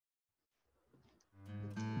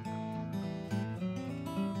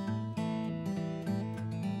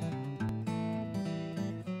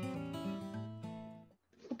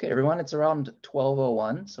Okay, everyone, it's around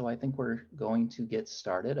 12:01, so I think we're going to get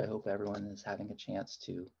started. I hope everyone is having a chance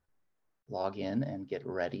to log in and get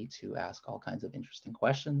ready to ask all kinds of interesting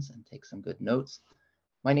questions and take some good notes.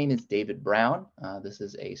 My name is David Brown. This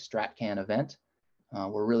is a StratCann event.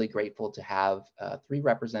 We're really grateful to have 3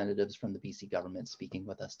 representatives from the BC government speaking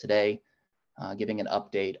with us today, giving an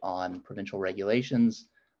update on provincial regulations,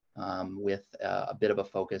 with a bit of a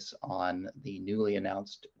focus on the newly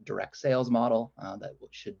announced direct sales model that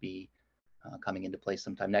should be coming into place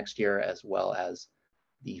sometime next year, as well as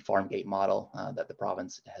the farmgate model that the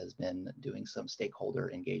province has been doing some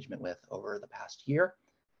stakeholder engagement with over the past year.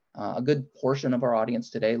 A good portion of our audience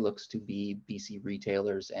today looks to be BC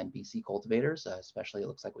retailers and BC cultivators, especially it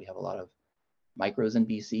looks like we have a lot of micros in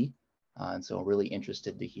BC. And so I'm really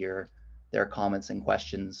interested to hear their comments and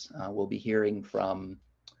questions. We'll be hearing from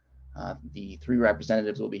the 3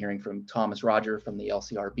 representatives. We'll be hearing from Thomas Roger from the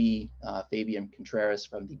LCRB, Fabian Contreras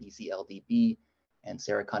from the BC LDB, and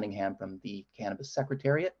Sarah Cunningham from the Cannabis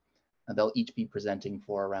Secretariat. They'll each be presenting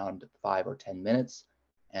for around 5 or 10 minutes,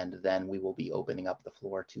 and then we will be opening up the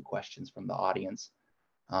floor to questions from the audience.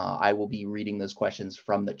 I will be reading those questions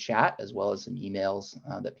from the chat, as well as some emails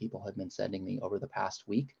that people have been sending me over the past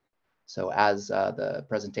week. So as the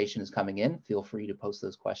presentation is coming in, feel free to post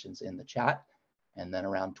those questions in the chat. And then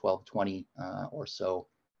around 12:20 or so,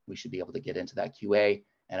 we should be able to get into that QA.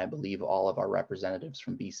 And I believe all of our representatives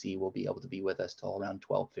from BC will be able to be with us till around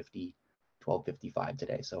 12:50, 12:55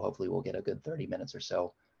 today. So hopefully we'll get a good 30 minutes or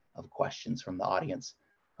so of questions from the audience.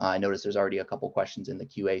 I noticed there's already a couple questions in the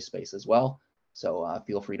QA space as well. So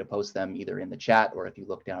feel free to post them either in the chat, or if you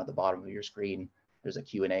look down at the bottom of your screen, there's a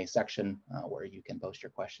Q&A section where you can post your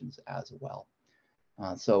questions as well.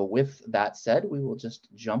 So with that said, we will just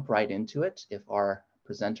jump right into it. If our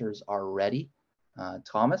presenters are ready,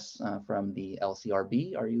 Thomas from the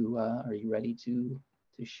LCRB, are you ready to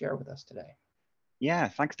share with us today? Yeah,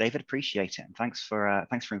 thanks, David. Appreciate it, and thanks for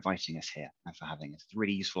inviting us here and for having us. It's a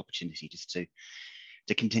really useful opportunity just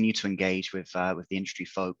to continue to engage with the industry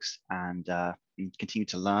folks and continue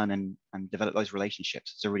to learn and develop those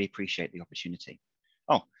relationships. So really appreciate the opportunity.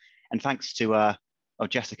 Oh, and thanks to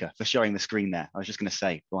Jessica for sharing the screen there. I was just going to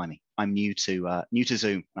say, blimey, I'm new to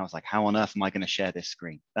Zoom, and I was like, how on earth am I going to share this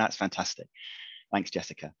screen? That's fantastic. Thanks,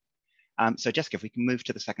 Jessica. So Jessica, if we can move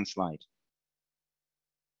to the second slide.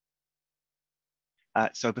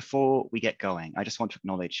 So before we get going, I just want to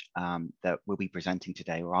acknowledge that we'll be presenting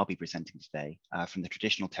today, or I'll be presenting today, from the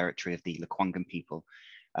traditional territory of the Lekwungen people,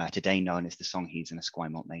 today known as the Songhees and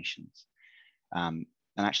Esquimalt nations. And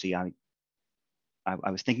actually,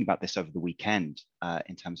 I was thinking about this over the weekend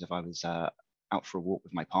in terms of I was out for a walk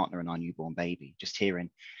with my partner and our newborn baby, just here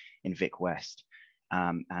in Vic West.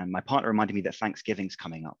 And my partner reminded me that Thanksgiving's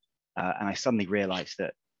coming up. And I suddenly realized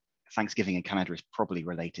that Thanksgiving in Canada is probably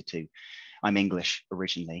related to, I'm English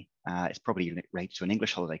originally, it's probably related to an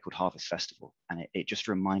English holiday called Harvest Festival. And it just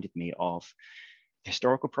reminded me of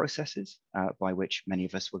historical processes by which many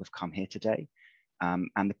of us will have come here today,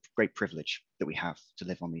 and the great privilege that we have to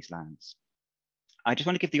live on these lands. I just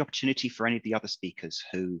want to give the opportunity for any of the other speakers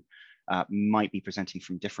who might be presenting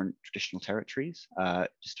from different traditional territories,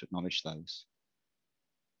 just to acknowledge those.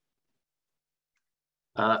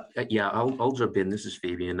 Yeah, I'll jump in. This is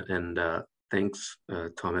Fabian, and thanks,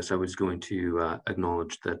 Thomas. I was going to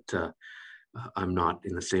acknowledge that I'm not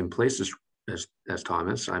in the same place as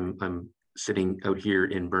Thomas. I'm sitting out here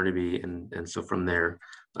in Burnaby, and so from there,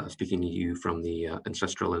 speaking to you from the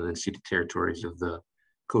ancestral and unceded territories of the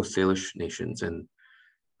Coast Salish nations. And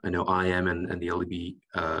I know I am, and the LDB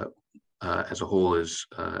as a whole is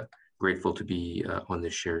grateful to be on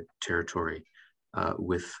this shared territory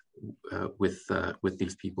with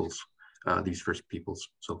these peoples, these First Peoples.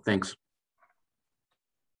 So thanks.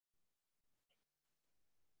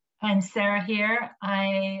 And Sarah here.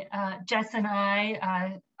 Jess and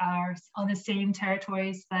I are on the same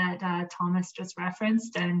territories that Thomas just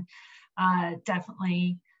referenced, and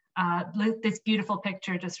definitely this beautiful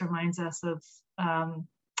picture just reminds us of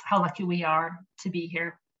how lucky we are to be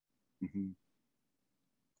here. Mm-hmm.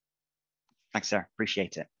 Thanks, Sarah.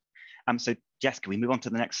 Appreciate it. So Jess, can we move on to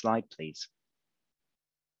the next slide, please?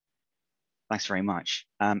 Thanks very much.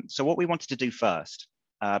 So what we wanted to do first,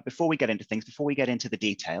 before we get into things, before we get into the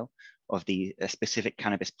detail of the specific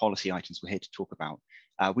cannabis policy items we're here to talk about,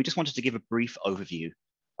 we just wanted to give a brief overview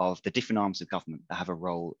of the different arms of government that have a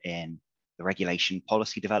role in the regulation,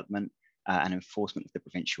 policy development, and enforcement of the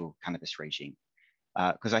provincial cannabis regime.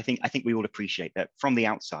 Because I think we all appreciate that from the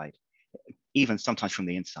outside, even sometimes from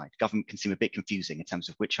the inside, government can seem a bit confusing in terms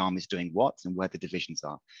of which arm is doing what and where the divisions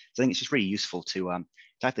are. So I think it's just really useful to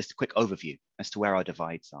have this quick overview as to where our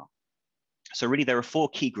divides are. So really, there are four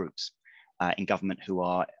key groups in government who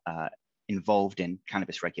are involved in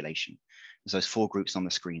cannabis regulation. There's those four groups on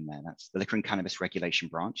the screen there. That's the Liquor and Cannabis Regulation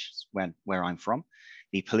Branch, where I'm from,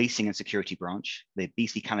 the Policing and Security Branch, the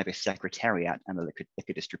BC Cannabis Secretariat, and the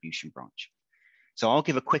Liquor Distribution Branch. So I'll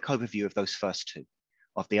give a quick overview of those first two,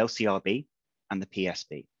 of the LCRB and the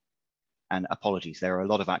PSB. And apologies, there are a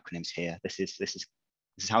lot of acronyms here. This is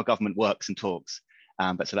how government works and talks.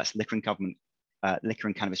 But so that's Liquor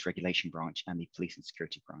and Cannabis Regulation Branch and the Police and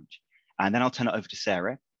Security Branch. And then I'll turn it over to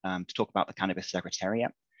Sarah to talk about the Cannabis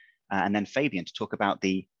Secretariat, and then Fabian to talk about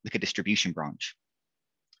the Liquor Distribution Branch.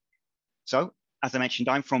 So, as I mentioned,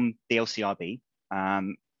 I'm from the LCRB.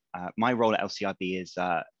 My role at LCRB is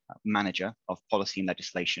manager of policy and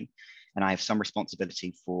legislation, and I have some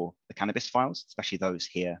responsibility for the cannabis files, especially those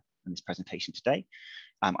here in this presentation today.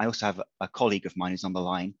 I also have a colleague of mine who's on the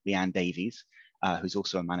line, Leanne Davies, who's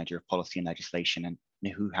also a manager of policy and legislation, and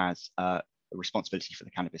who has a responsibility for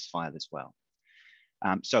the cannabis file as well.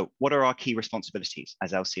 So what are our key responsibilities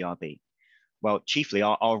as LCRB? Well, chiefly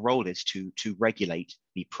our role is to regulate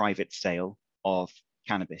the private sale of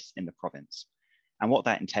cannabis in the province. And what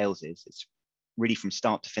that entails is it's really from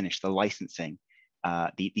start to finish, the licensing,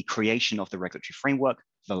 the creation of the regulatory framework,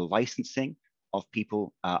 the licensing of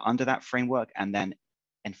people under that framework, and then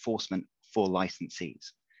enforcement for licensees.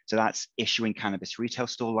 So that's issuing cannabis retail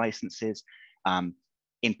store licenses,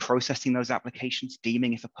 in processing those applications,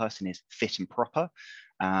 deeming if a person is fit and proper,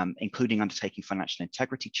 including undertaking financial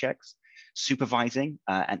integrity checks, supervising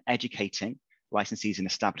and educating licensees and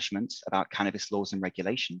establishments about cannabis laws and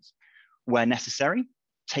regulations. Where necessary,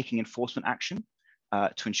 taking enforcement action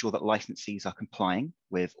to ensure that licensees are complying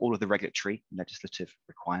with all of the regulatory and legislative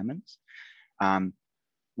requirements.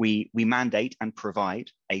 We mandate and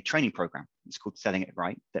provide a training program. It's called Selling It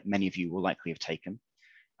Right, that many of you will likely have taken.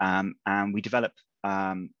 And we develop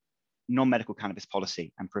non-medical cannabis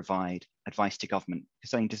policy and provide advice to government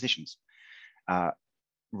concerning decisions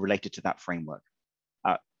related to that framework.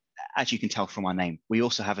 As you can tell from our name, we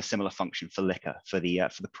also have a similar function for liquor, for the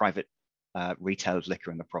private retail of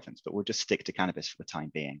liquor in the province, but we'll just stick to cannabis for the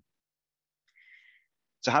time being.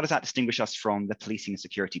 So how does that distinguish us from the Policing and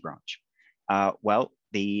Security Branch? Well,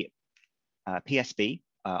 the PSB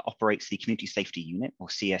operates the Community Safety Unit, or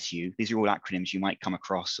CSU. These are all acronyms you might come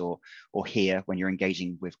across or hear when you're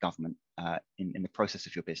engaging with government in the process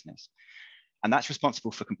of your business. And that's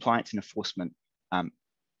responsible for compliance and enforcement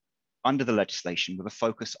under the legislation with a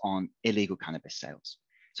focus on illegal cannabis sales.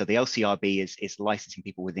 So the LCRB is licensing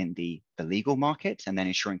people within the legal market and then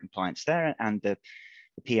ensuring compliance there, and the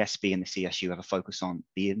PSB and the CSU have a focus on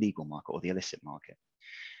the illegal market or the illicit market.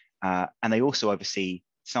 And they also oversee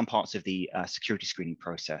some parts of the security screening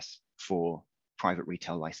process for private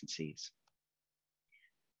retail licensees.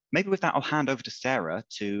 Maybe with that, I'll hand over to Sarah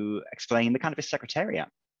to explain the Cannabis Secretariat.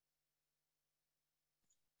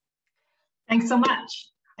 Thanks so much.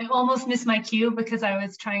 I almost missed my cue because I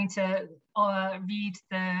was trying to read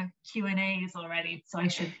the Q&As already, so I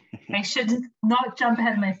should not jump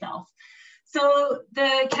ahead of myself. So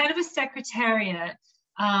the Cannabis Secretariat,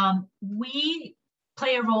 we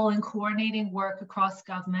play a role in coordinating work across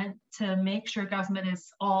government to make sure government is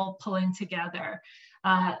all pulling together.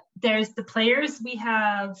 There's the players we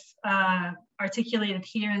have articulated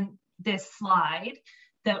here in this slide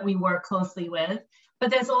that we work closely with, but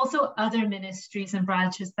there's also other ministries and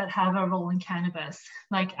branches that have a role in cannabis,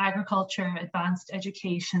 like agriculture, advanced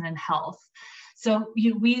education, and health. So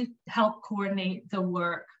we help coordinate the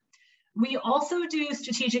work. We also do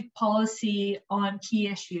strategic policy on key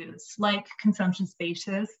issues like consumption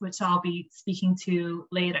spaces, which I'll be speaking to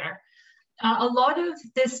later. A lot of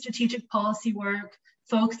this strategic policy work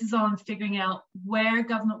focuses on figuring out where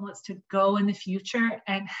government wants to go in the future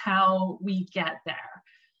and how we get there.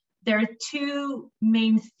 There are two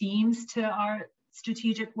main themes to our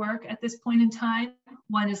strategic work at this point in time.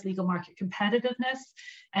 One is legal market competitiveness,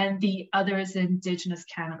 and the other is Indigenous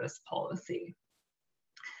cannabis policy.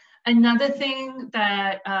 Another thing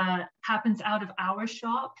that happens out of our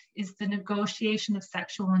shop is the negotiation of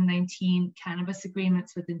Section 119 cannabis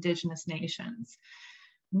agreements with Indigenous nations.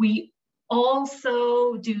 We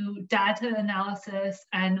also do data analysis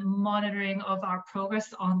and monitoring of our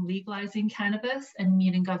progress on legalizing cannabis and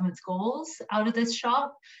meeting government's goals out of this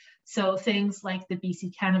shop. So things like the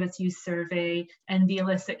BC Cannabis Use Survey and the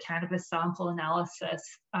illicit cannabis sample analysis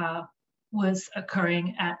was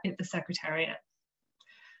occurring at the Secretariat.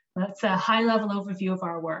 That's a high-level overview of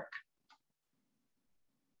our work.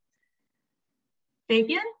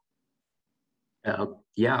 Fabian?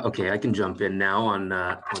 Yeah, okay, I can jump in now on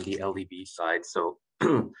the LDB side. So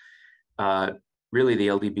really the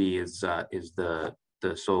LDB is the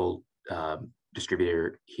sole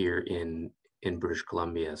distributor here in British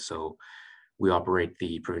Columbia. So we operate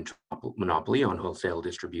the provincial monopoly on wholesale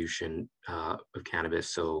distribution of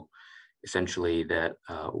cannabis. So essentially, that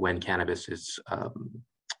when cannabis is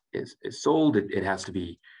sold, it has to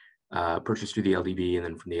be purchased through the LDB, and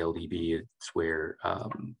then from the LDB, it's where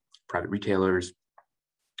private retailers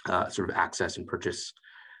sort of access and purchase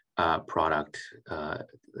product.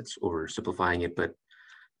 That's oversimplifying it, but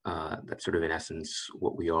that's sort of in essence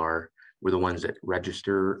what we are. We're the ones that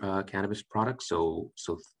register cannabis products. So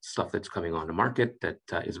stuff that's coming on the market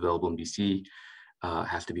that is available in BC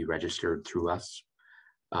has to be registered through us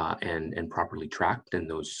and properly tracked. And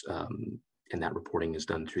those and that reporting is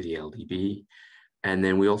done through the LDB. And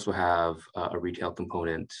then we also have a retail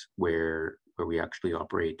component where we actually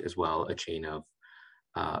operate as well a chain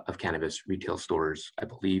of cannabis retail stores. I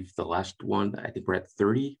believe the last one, I think we're at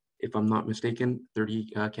 30, if I'm not mistaken,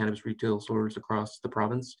 30 cannabis retail stores across the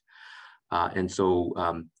province. So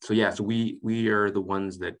we are the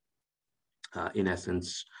ones that, in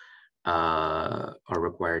essence, are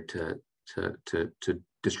required to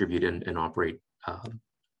distribute and operate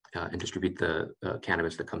and distribute the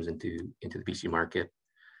cannabis that comes into the BC market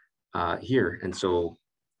here. And so,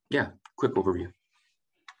 yeah, quick overview.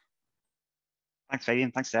 Thanks,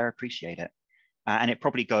 Fabian. Thanks, Sarah. Appreciate it. And it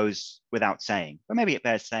probably goes without saying, but maybe it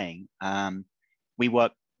bears saying, we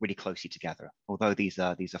work really closely together. Although these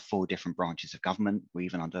are 4 different branches of government, we're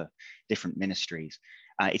even under different ministries.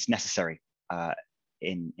 It's necessary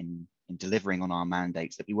in delivering on our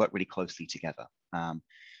mandates that we work really closely together.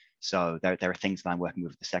 So there are things that I'm working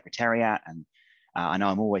with the Secretariat, and I know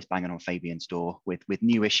I'm always banging on Fabian's door with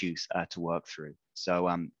new issues to work through. So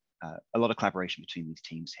a lot of collaboration between these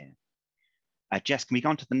teams here. Jess, can we go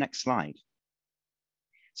on to the next slide?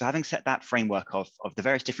 So having set that framework of the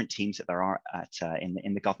various different teams that there are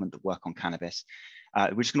in the government that work on cannabis,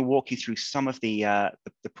 we're just going to walk you through some of the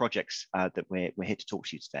projects that we're here to talk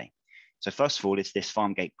to you today. So first of all, it's this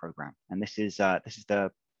farmgate program, and this is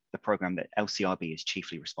the program that LCRB is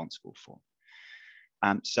chiefly responsible for.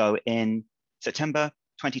 So in September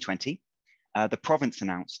 2020, the province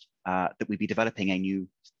announced that we'd be developing a new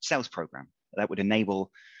sales program that would enable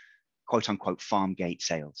quote unquote farmgate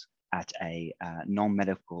sales at a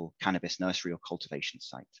non-medical cannabis nursery or cultivation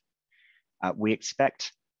site. We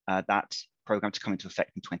expect that program to come into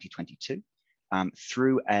effect in 2022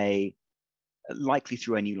 likely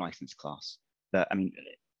through a new license class.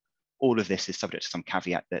 All of this is subject to some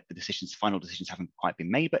caveat that the final decisions haven't quite been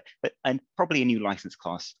made, and probably a new license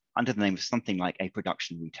class under the name of something like a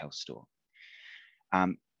production retail store.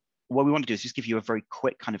 What we want to do is just give you a very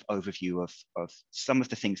quick kind of overview of some of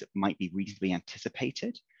the things that might be reasonably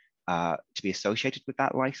anticipated to be associated with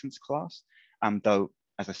that license class. Though,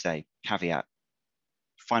 as I say, caveat,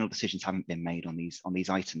 final decisions haven't been made on these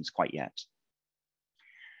items quite yet.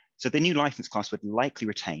 So the new license class would likely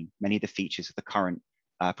retain many of the features of the current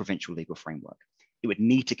provincial legal framework. It would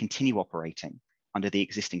need to continue operating under the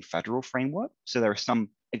existing federal framework. So there are some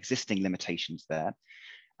existing limitations there.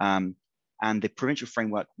 And the provincial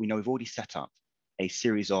framework, we know we've already set up a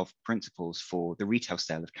series of principles for the retail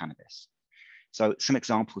sale of cannabis. So some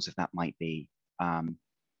examples of that might be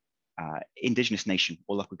Indigenous nation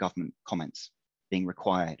or local government comments being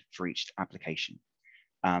required for each application,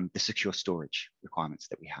 the secure storage requirements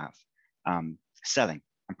that we have, selling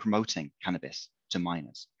and promoting cannabis to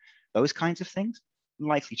minors. Those kinds of things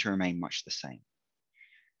likely to remain much the same.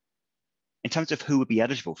 In terms of who would be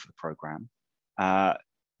eligible for the program,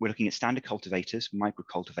 we're looking at standard cultivators, micro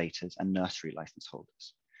cultivators, and nursery license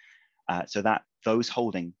holders. So that those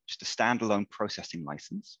holding just a standalone processing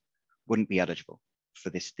license wouldn't be eligible for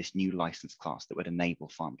this new license class that would enable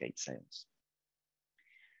farmgate sales.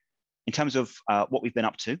 In terms of what we've been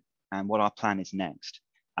up to and what our plan is next,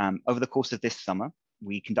 over the course of this summer,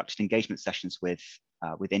 we conducted engagement sessions with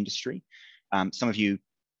industry. Some of you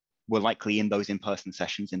were likely in those in-person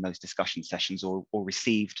sessions, in those discussion sessions, or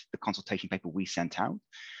received the consultation paper we sent out.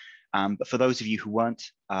 But for those of you who weren't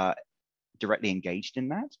directly engaged in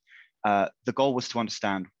that, the goal was to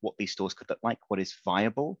understand what these stores could look like, what is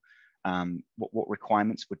viable, what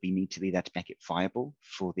requirements would need to be there to make it viable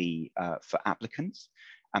for applicants,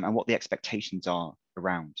 and what the expectations are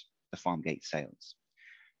around the farmgate sales.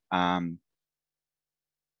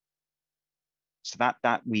 So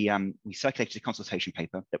that we circulated a consultation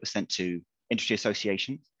paper that was sent to industry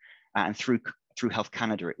associations, and through Health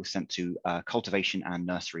Canada, it was sent to cultivation and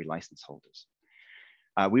nursery license holders.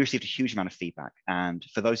 We received a huge amount of feedback, and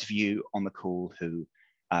for those of you on the call who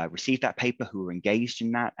received that paper, who were engaged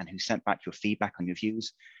in that, and who sent back your feedback on your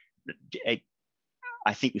views,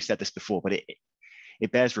 I think we've said this before, but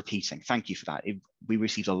it bears repeating. Thank you for that. We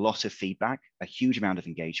received a lot of feedback, a huge amount of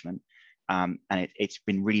engagement, and it's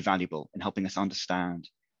been really valuable in helping us understand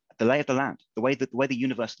the lay of the land, the way the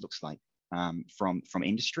universe looks like from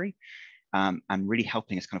industry, and really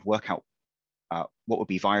helping us kind of work out what would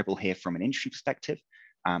be viable here from an industry perspective,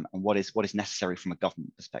 and what is necessary from a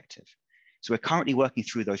government perspective. So we're currently working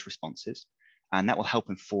through those responses, and that will help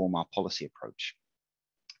inform our policy approach.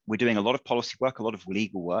 We're doing a lot of policy work, a lot of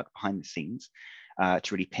legal work behind the scenes to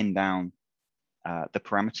really pin down the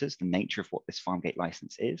parameters, the nature of what this farmgate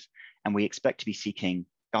license is, and we expect to be seeking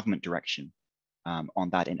government direction on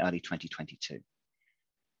that in early 2022.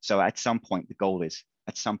 So at some point, the goal is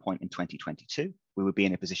at some point in 2022, we would be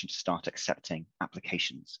in a position to start accepting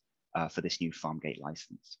applications for this new farmgate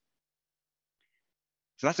license.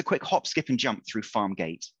 So that's a quick hop, skip, and jump through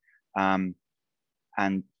farmgate,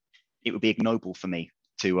 and it would be ignoble for me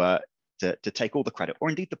to take all the credit or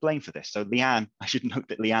indeed the blame for this. So Leanne, I should note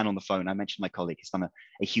that Leanne on the phone, I mentioned my colleague, has done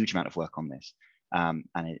a huge amount of work on this and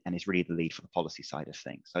is really the lead for the policy side of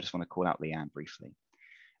things. So I just want to call out Leanne briefly,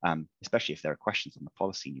 especially if there are questions on the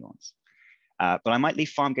policy nuance. But I might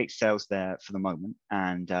leave farmgate sales there for the moment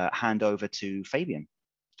and hand over to Fabian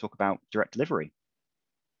to talk about direct delivery.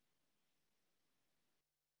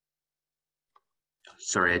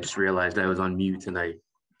 Sorry, I just realized I was on mute and it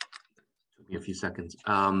took me a few seconds.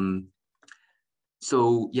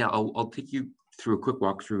 So yeah, I'll take you through a quick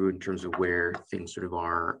walkthrough in terms of where things sort of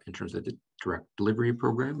are in terms of the direct delivery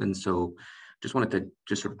program. And so just wanted to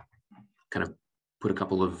just sort of kind of put a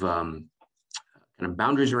couple of kind of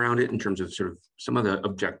boundaries around it in terms of sort of some of the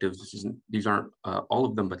objectives. These aren't all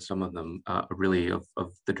of them, but some of them are really of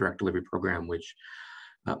the direct delivery program, which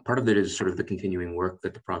part of it is sort of the continuing work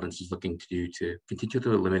that the province is looking to do to continue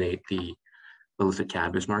to eliminate the illicit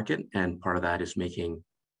cannabis market. And part of that is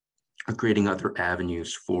creating other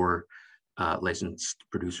avenues for licensed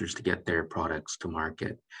producers to get their products to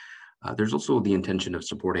market. There's also the intention of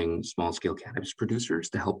supporting small-scale cannabis producers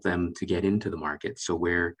to help them to get into the market. So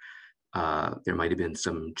where there might have been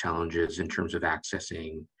some challenges in terms of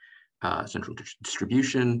accessing central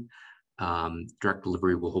distribution, direct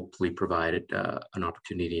delivery will hopefully provide an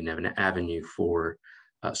opportunity and an avenue for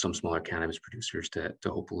some smaller cannabis producers to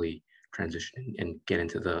hopefully transition and get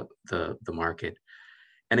into the market.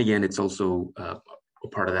 And again, it's also a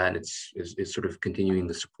part of that is sort of continuing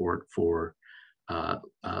the support for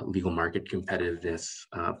legal market competitiveness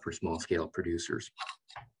for small scale producers.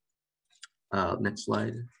 Next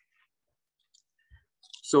slide.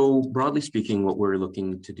 So broadly speaking, what we're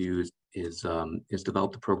looking to do is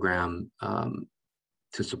develop the program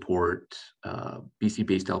to support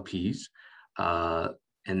BC-based LPs,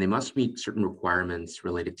 and they must meet certain requirements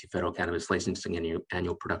related to federal cannabis licensing and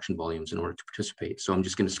annual production volumes in order to participate. So I'm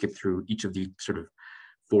just going to skip through each of the sort of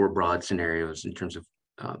 4 broad scenarios in terms of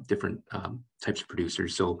different types of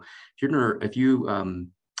producers. So if you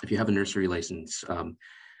have a nursery license,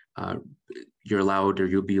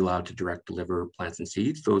 you'll be allowed to direct deliver plants and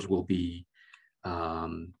seeds. Those will be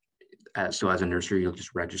so as a nursery, you'll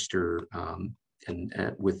just register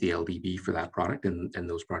with the LDB for that product, and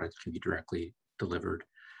those products can be directly delivered.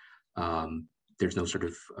 There's no sort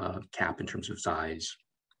of cap in terms of size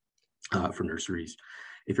for nurseries.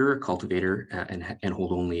 If you're a cultivator and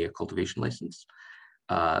hold only a cultivation license,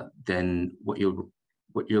 then what you'll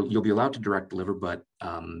be allowed to direct deliver, but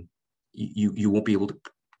you won't be able to.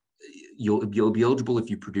 You'll be eligible if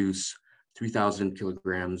you produce 3,000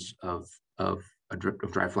 kilograms of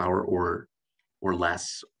dry flower or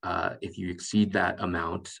less. If you exceed that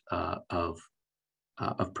amount of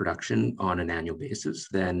production on an annual basis,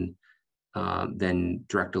 then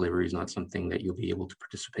direct delivery is not something that you'll be able to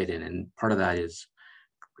participate in. And part of that is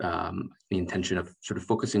the intention of sort of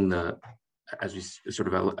focusing as we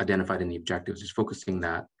sort of identified in the objectives, is focusing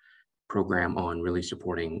that program on really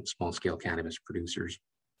supporting small-scale cannabis producers.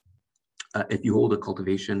 If you hold a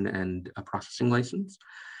cultivation and a processing license,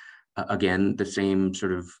 again, the same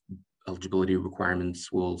sort of eligibility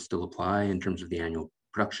requirements will still apply in terms of the annual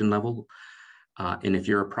production level. And if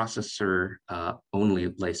you're a processor only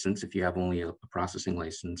license, if you have only a processing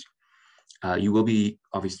license, you will be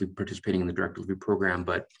obviously participating in the direct delivery program,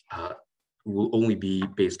 but will only be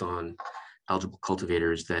based on eligible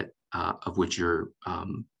cultivators that of which your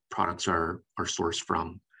products are sourced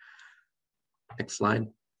from. Next slide.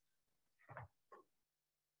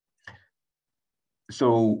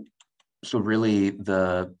 So really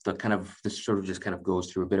the kind of, this sort of just kind of goes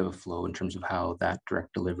through a bit of a flow in terms of how that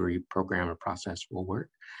direct delivery program or process will work.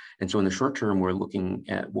 And so in the short term, we're looking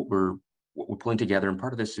at what we're pulling together, and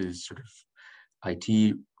part of this is sort of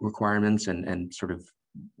IT requirements and sort of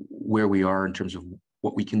where we are in terms of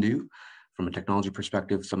what we can do. from a technology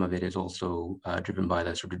perspective. Some of it is also driven by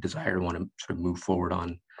the sort of desire to want to sort of move forward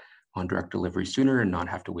on direct delivery sooner and not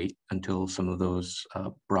have to wait until some of those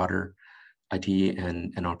broader IT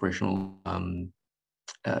and operational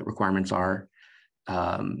requirements are,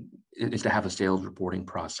 is to have a sales reporting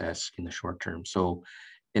process in the short term. So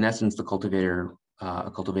in essence, a cultivator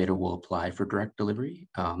will apply for direct delivery.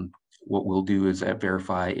 What we'll do is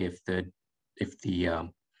verify if the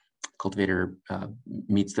cultivator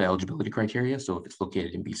meets the eligibility criteria. So if it's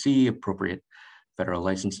located in BC, appropriate federal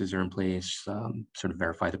licenses are in place, sort of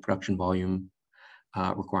verify the production volume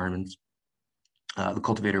requirements. The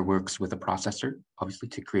cultivator works with a processor, obviously,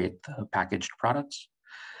 to create the packaged products.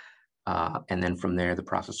 And then from there, the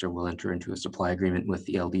processor will enter into a supply agreement with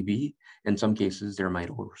the LDB. In some cases, there might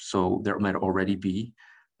already be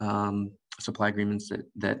supply agreements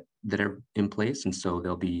that are in place, and so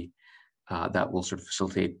there'll be that will sort of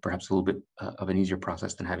facilitate perhaps a little bit of an easier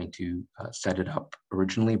process than having to set it up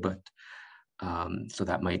originally. But so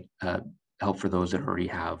that might help for those that already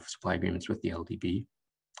have supply agreements with the LDB.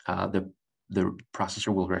 The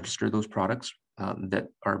processor will register those products that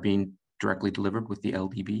are being directly delivered with the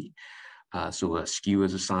LDB. So a SKU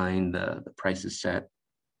is assigned, the price is set,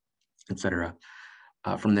 etc.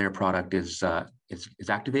 From there, product is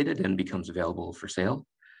activated and becomes available for sale.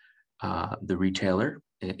 The retailer,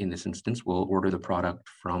 in this instance, will order the product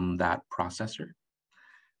from that processor.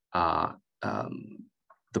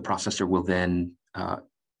 The processor will then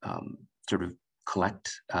sort of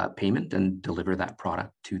collect payment and deliver that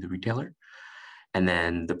product to the retailer. And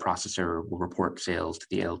then the processor will report sales to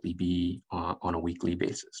the LDB on a weekly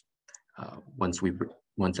basis. Once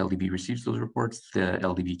LDB receives those reports, the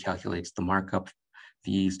LDB calculates the markup,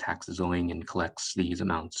 fees, taxes owing, and collects these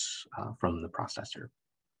amounts from the processor.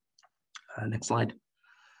 Next slide.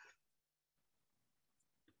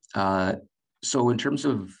 So in terms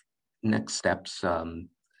of next steps,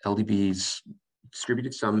 LDB's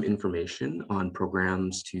distributed some information on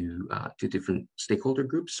programs to different stakeholder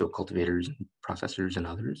groups, so cultivators, and processors, and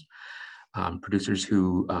others. Producers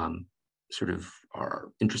who sort of are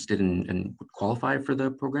interested in and would qualify for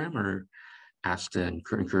the program are asked and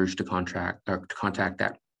encouraged to contact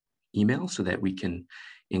that email so that we can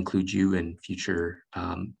include you in future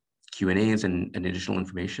Q&As and additional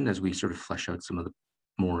information as we sort of flesh out some of the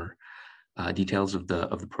more details of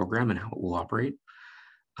the program and how it will operate.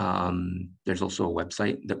 There's also a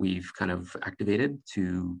website that we've kind of activated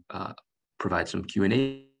to provide some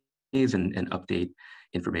Q&As and update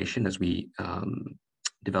information as we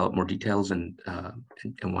develop more details and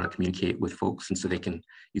want to communicate with folks, and so you can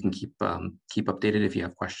keep updated if you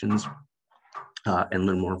have questions and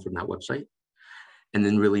learn more from that website. And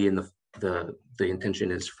then really in the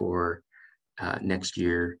intention is for next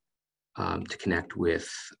year to connect with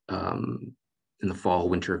in the fall,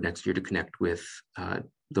 winter of next year, to connect with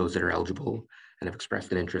those that are eligible and have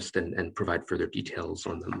expressed an interest and provide further details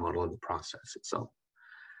on the model and the process itself.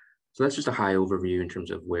 So that's just a high overview in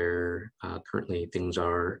terms of where currently things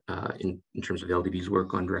are in terms of LDB's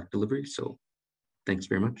work on direct delivery. So thanks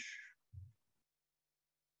very much.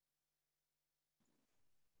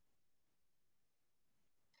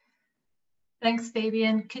 Thanks,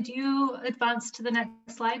 Fabian. Could you advance to the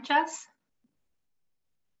next slide, Jess?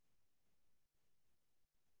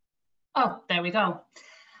 Oh, there we go.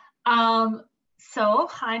 So,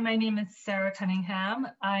 hi, my name is Sarah Cunningham.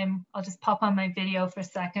 I'll just pop on my video for a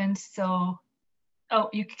second. So, oh,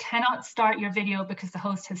 you cannot start your video because the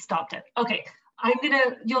host has stopped it. Okay,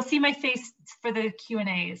 you'll see my face for the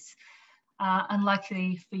Q&As,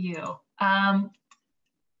 unluckily for you.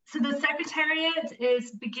 So the Secretariat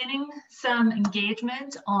is beginning some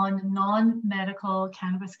engagement on non-medical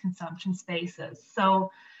cannabis consumption spaces.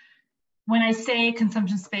 So when I say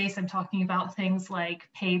consumption space, I'm talking about things like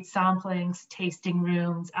paid samplings, tasting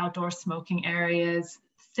rooms, outdoor smoking areas,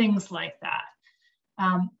 things like that.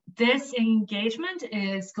 This engagement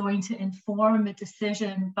is going to inform a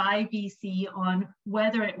decision by BC on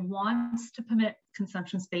whether it wants to permit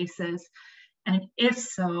consumption spaces, and if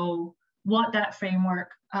so, what that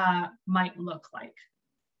framework might look like.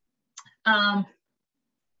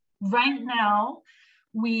 Right now,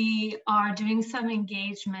 we are doing some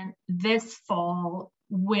engagement this fall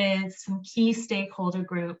with some key stakeholder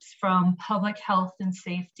groups from public health and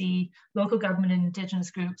safety, local government and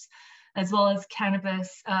Indigenous groups, as well as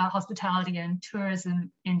cannabis, hospitality and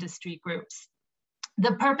tourism industry groups.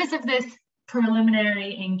 The purpose of this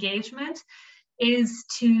preliminary engagement is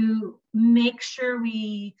to make sure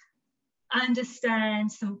we understand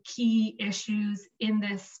some key issues in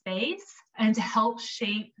this space and to help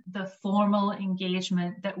shape the formal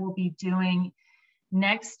engagement that we'll be doing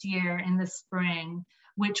next year in the spring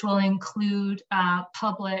which will include a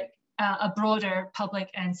broader public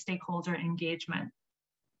and stakeholder engagement.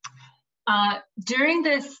 During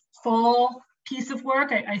this fall piece of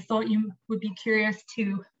work, I thought you would be curious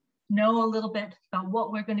to know a little bit about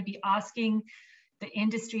what we're going to be asking the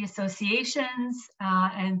industry associations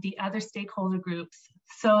and the other stakeholder groups.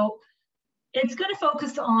 So it's going to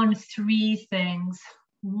focus on three things.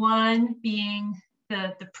 One being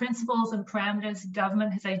the principles and parameters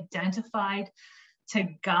government has identified to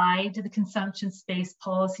guide the consumption space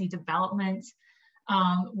policy development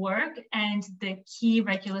work, and the key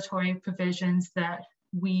regulatory provisions that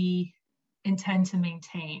we intend to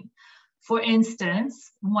maintain. For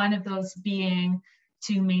instance, one of those being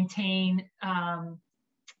to maintain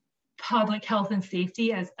public health and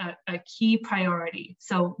safety as a key priority.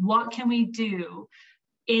 So what can we do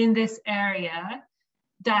in this area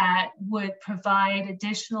that would provide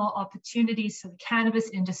additional opportunities for the cannabis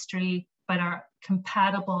industry, but are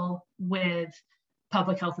compatible with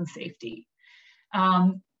public health and safety?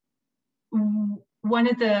 One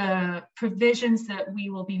of the provisions that we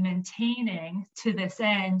will be maintaining to this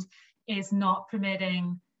end is not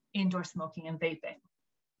permitting indoor smoking and vaping.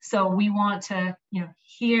 So we want to,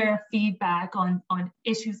 hear feedback on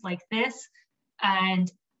issues like this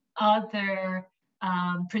and other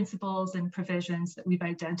principles and provisions that we've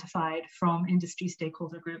identified from industry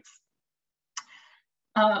stakeholder groups.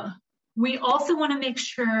 We also want to make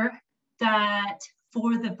sure that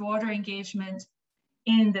for the broader engagement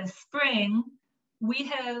in the spring, we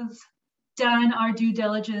have done our due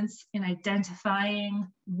diligence in identifying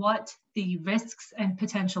what the risks and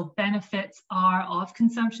potential benefits are of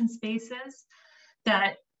consumption spaces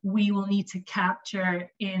that we will need to capture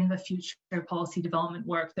in the future policy development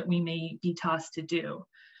work that we may be tasked to do.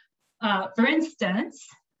 For instance,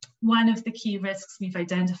 one of the key risks we've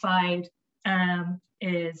identified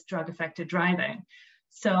is drug-affected driving.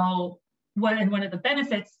 So one of the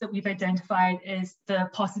benefits that we've identified is the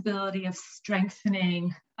possibility of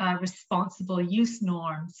strengthening responsible use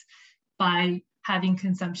norms by having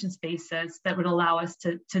consumption spaces that would allow us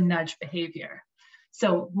to nudge behavior.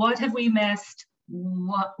 So what have we missed?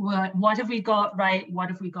 What have we got right? What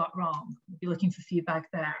have we got wrong? We'll be looking for feedback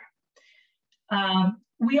there.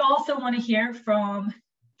 We also want to hear from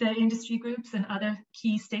the industry groups and other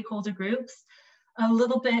key stakeholder groups a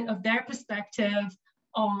little bit of their perspective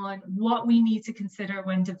on what we need to consider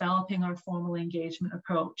when developing our formal engagement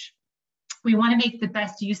approach. We want to make the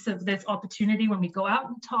best use of this opportunity when we go out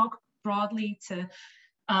and talk broadly to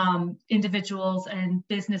individuals and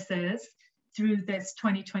businesses through this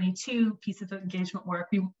 2022 piece of engagement work.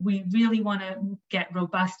 We really want to get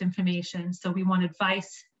robust information. So we want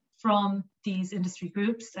advice from these industry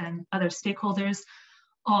groups and other stakeholders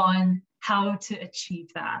on how to achieve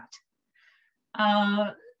that.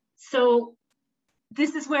 So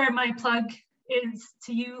this is where my plug is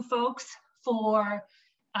to you folks for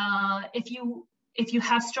if you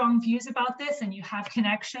have strong views about this and you have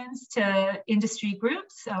connections to industry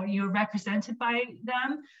groups, or you're represented by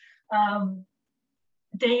them,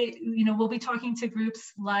 we'll be talking to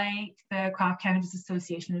groups like the Craft Cannabis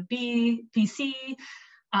Association of BC,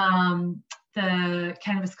 the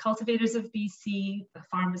Cannabis Cultivators of BC, the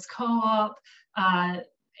Farmers Co-op,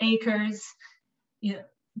 Acres.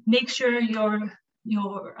 Make sure your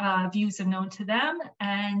views are known to them,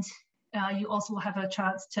 and you also will have a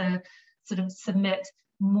chance to sort of submit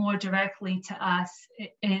more directly to us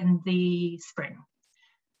in the spring.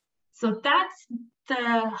 So that's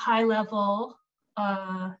the high level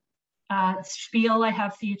spiel I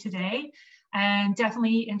have for you today, and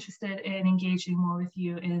definitely interested in engaging more with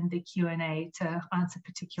you in the Q&A to answer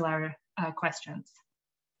particular questions.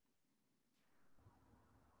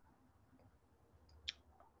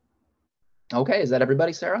 Okay, is that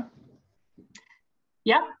everybody, Sarah?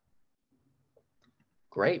 Yeah.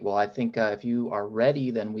 Great. Well, I think if you are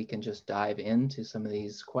ready, then we can just dive into some of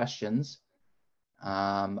these questions.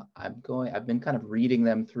 I've been kind of reading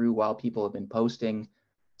them through while people have been posting,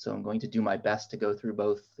 so I'm going to do my best to go through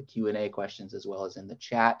both the Q&A questions as well as in the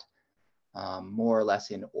chat, more or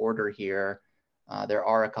less in order here. There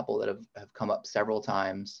are a couple that have come up several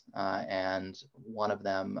times, and one of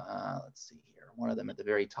them, let's see here, one of them at the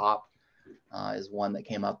very top is one that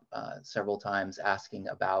came up several times asking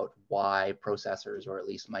about why processors, or at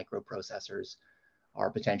least microprocessors, are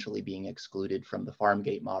potentially being excluded from the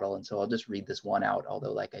farmgate model. And so I'll just read this one out,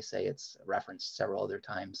 although like I say, it's referenced several other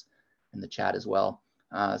times in the chat as well.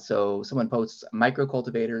 So someone posts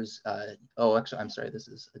microcultivators. Oh, actually, I'm sorry, this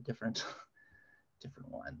is a different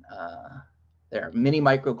one. There, many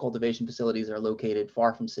microcultivation facilities are located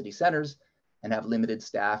far from city centers and have limited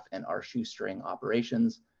staff and are shoestring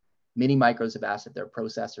operations. Many micros have asked if their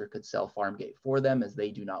processor could sell farmgate for them, as they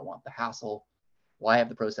do not want the hassle. Why have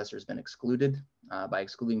the processors been excluded? By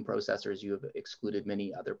excluding processors, you have excluded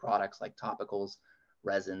many other products like topicals,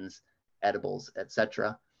 resins, edibles,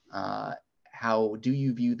 etc. How do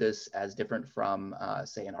you view this as different from,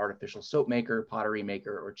 say, an artificial soap maker, pottery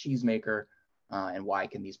maker, or cheese maker? And why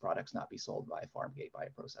can these products not be sold by farmgate by a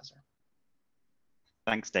processor?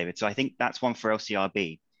 Thanks, David. So I think that's one for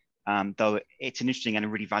LCRB, though it's an interesting and a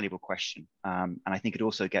really valuable question. And I think it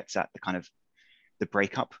also gets at the kind of the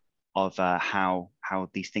breakup of how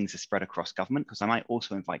these things are spread across government, because I might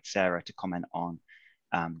also invite Sarah to comment on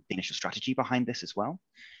the initial strategy behind this as well.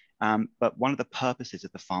 But one of the purposes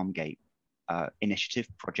of the FarmGate initiative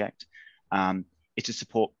project is to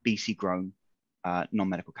support BC grown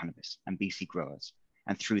non-medical cannabis and BC growers,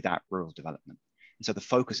 and through that rural development. And so the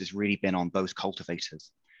focus has really been on those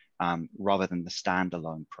cultivators rather than the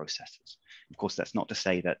standalone processors. Of course, that's not to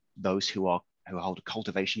say that those who hold a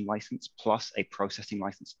cultivation license plus a processing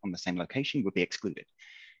license on the same location would be excluded.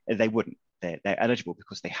 They wouldn't. They're eligible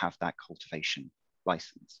because they have that cultivation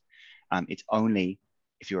license. It's only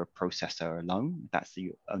if you're a processor alone, that's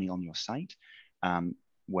only on your site,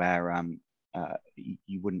 where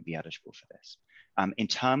you wouldn't be eligible for this. In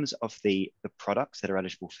terms of the products that are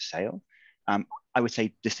eligible for sale, I would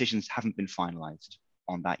say decisions haven't been finalized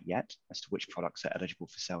on that yet as to which products are eligible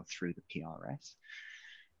for sale through the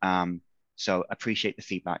PRS. So appreciate the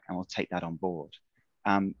feedback and we'll take that on board.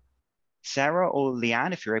 Sarah or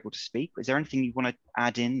Leanne, if you're able to speak, is there anything you want to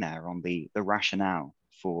add in there on the rationale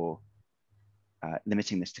for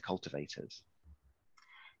limiting this to cultivators?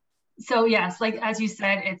 So yes, like as you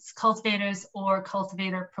said, it's cultivators or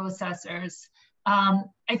cultivator processors.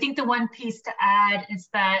 I think the one piece to add is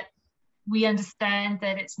that we understand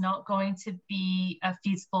that it's not going to be a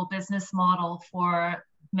feasible business model for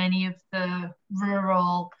many of the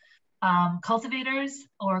rural cultivators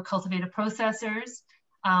or cultivator processors.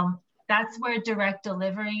 That's where direct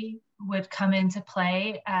delivery would come into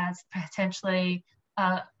play as potentially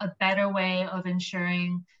a better way of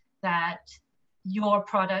ensuring that your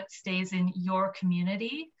product stays in your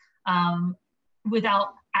community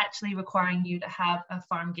without actually requiring you to have a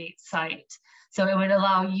FarmGate site. So it would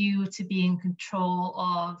allow you to be in control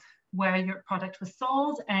of where your product was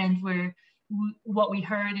sold, and what we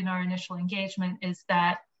heard in our initial engagement is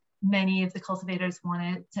that many of the cultivators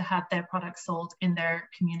wanted to have their products sold in their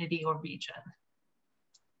community or region.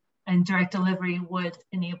 And direct delivery would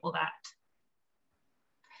enable that.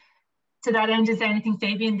 To that end, is there anything,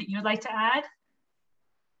 Fabian, that you'd like to add?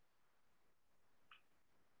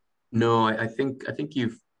 No, I think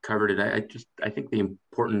you've covered it. I think the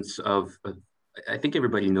importance of I think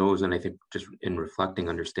everybody knows, and I think just in reflecting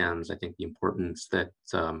understands, I think the importance that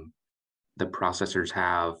the processors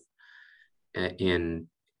have in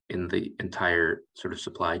the entire sort of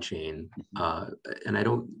supply chain. And I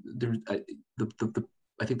don't,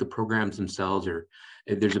 I think the programs themselves are,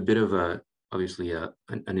 there's a bit of obviously an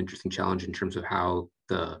interesting challenge in terms of how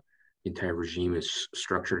the entire regime is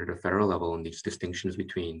structured at a federal level, and these distinctions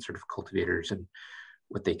between sort of cultivators and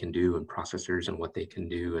what they can do and processors and what they can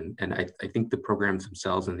do. And I think the programs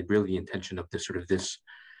themselves and really the intention of this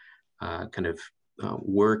kind of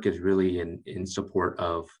work is really in support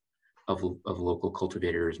of local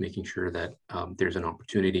cultivators, making sure that there's an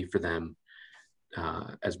opportunity for them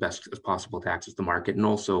as best as possible to access the market. And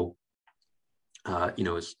also,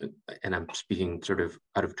 and I'm speaking sort of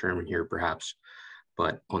out of term here perhaps,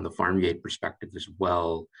 but on the FarmGate perspective as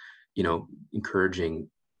well, encouraging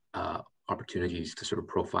opportunities to sort of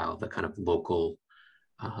profile the kind of local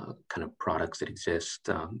kind of products that exist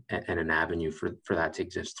and an avenue for that to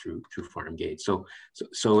exist through FarmGate. So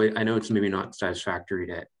I know it's maybe not satisfactory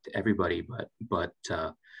to everybody, but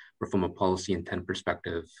from a policy intent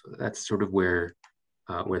perspective, that's sort of where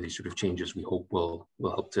these sort of changes we hope will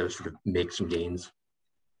help to sort of make some gains.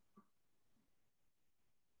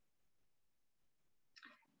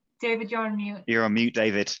 David, you're on mute. You're on mute,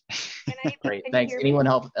 David. Great, thanks. Anyone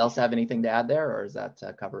else have anything to add there, or is that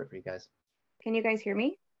cover it for you guys? Can you guys hear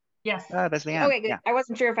me? Yes. That's Leanne. Okay, good. Yeah. I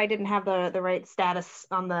wasn't sure if I didn't have the right status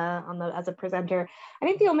on the as a presenter. I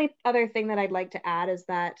think the only other thing that I'd like to add is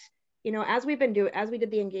that, as we did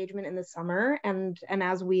the engagement in the summer, and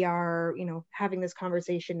as we are, having this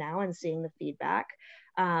conversation now and seeing the feedback,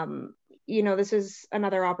 this is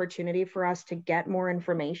another opportunity for us to get more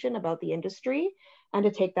information about the industry and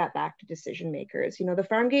to take that back to decision makers. The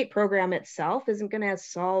FarmGate program itself isn't going to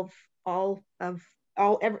solve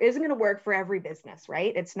isn't going to work for every business,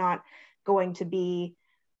 right? It's not going to be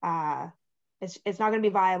it's not going to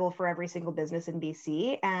be viable for every single business in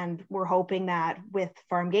BC. And we're hoping that with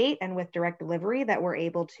farmgate and with direct delivery that we're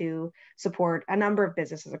able to support a number of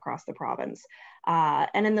businesses across the province.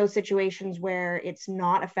 And in those situations where it's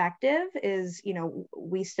not effective is,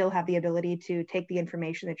 we still have the ability to take the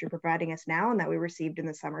information that you're providing us now and that we received in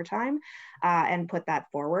the summertime and put that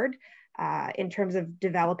forward. In terms of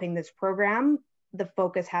developing this program, the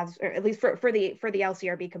focus has, or at least for the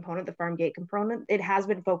LCRB component, the farmgate component, it has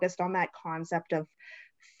been focused on that concept of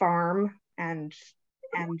farm and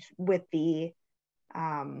with the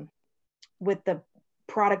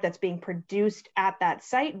product that's being produced at that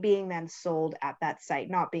site being then sold at that site,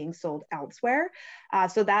 not being sold elsewhere.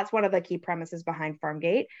 So that's one of the key premises behind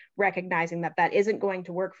farmgate, recognizing that that isn't going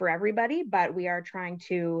to work for everybody, but we are trying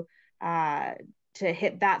to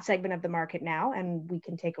hit that segment of the market now, and we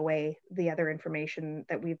can take away the other information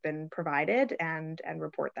that we've been provided and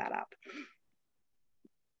report that up.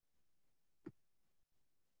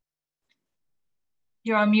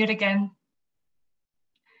 You're on mute again.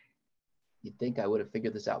 You'd think I would have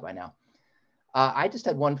figured this out by now. I just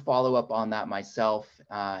had one follow-up on that myself,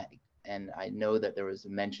 and I know that there was a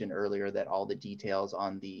mention earlier that all the details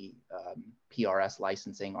on the PRS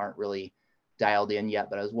licensing aren't really dialed in yet,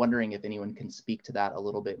 but I was wondering if anyone can speak to that a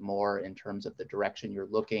little bit more in terms of the direction you're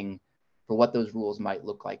looking for, what those rules might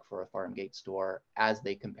look like for a farmgate store as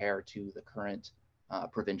they compare to the current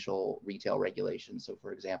provincial retail regulations. So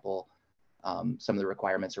for example, some of the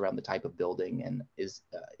requirements around the type of building, and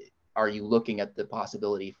are you looking at the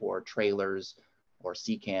possibility for trailers or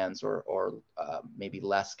StratCanns or maybe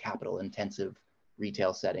less capital intensive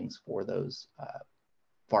retail settings for those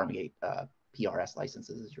farmgate PRS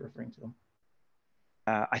licenses as you're referring to them?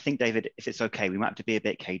 I think, David, if it's okay, we might have to be a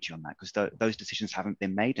bit cagey on that because those decisions haven't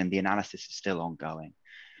been made and the analysis is still ongoing.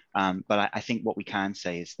 But I think what we can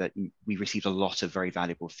say is that we received a lot of very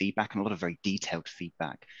valuable feedback and a lot of very detailed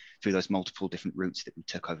feedback through those multiple different routes that we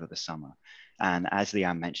took over the summer. And as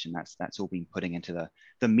Leanne mentioned, that's all been putting into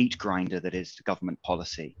the meat grinder that is government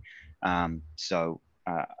policy. So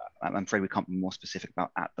I'm afraid we can't be more specific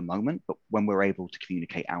about at the moment, but when we're able to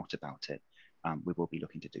communicate out about it, we will be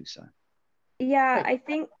looking to do so. Yeah, I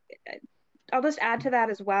think I'll just add to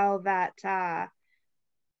that as well that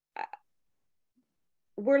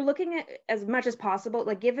we're looking at as much as possible,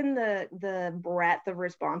 like given the breadth of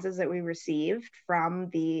responses that we received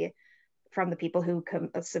from the people who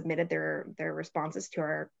submitted their responses to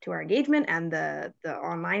our engagement and the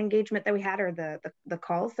online engagement that we had, or the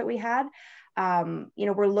calls that we had,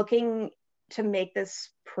 we're looking to make this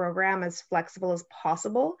program as flexible as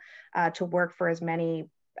possible to work for as many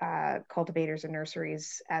cultivators and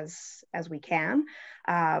nurseries as we can.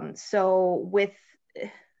 So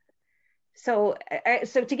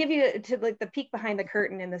to give you like the peek behind the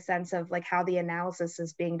curtain in the sense of like how the analysis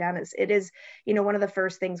is being done, it is one of the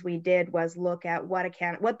first things we did was look at what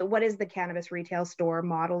is the cannabis retail store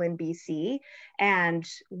model in BC and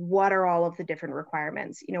what are all of the different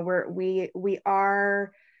requirements. We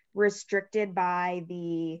are restricted by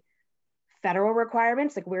the federal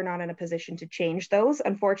requirements. Like we're not in a position to change those,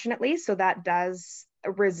 unfortunately. So that does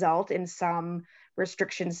result in some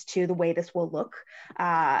restrictions to the way this will look.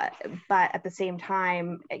 But at the same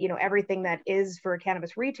time, everything that is for a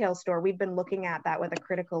cannabis retail store, we've been looking at that with a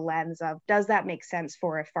critical lens of, does that make sense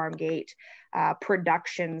for a farmgate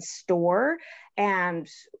production store? And,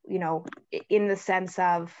 in the sense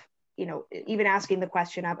of, even asking the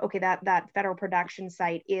question of, okay, that federal production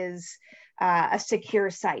site is a secure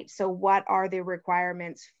site. So what are the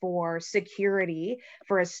requirements for security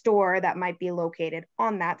for a store that might be located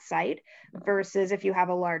on that site versus if you have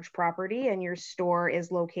a large property and your store is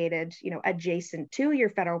located, adjacent to your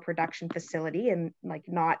federal production facility and like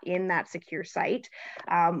not in that secure site,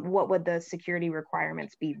 what would the security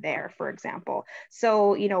requirements be there, for example?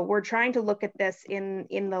 So, we're trying to look at this in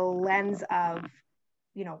the lens of,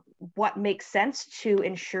 what makes sense to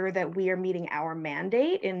ensure that we are meeting our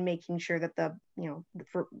mandate in making sure that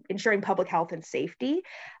for ensuring public health and safety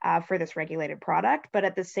for this regulated product, but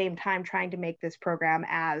at the same time trying to make this program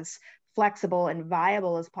as flexible and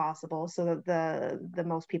viable as possible so that the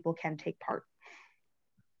most people can take part.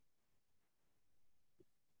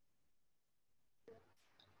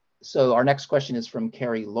 So our next question is from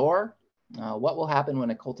Carrie Lohr. What will happen when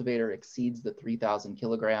a cultivator exceeds the 3,000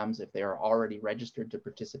 kilograms if they are already registered to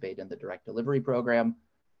participate in the direct delivery program?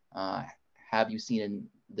 Have you seen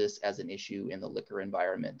this as an issue in the liquor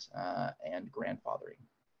environment and grandfathering?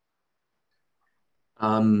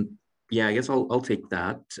 Yeah, I guess I'll take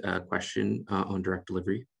that question on direct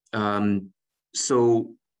delivery.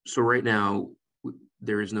 So right now,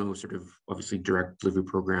 there is no sort of obviously direct delivery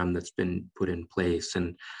program that's been put in place.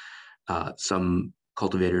 And Some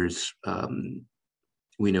cultivators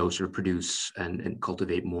we know sort of produce and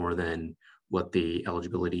cultivate more than what the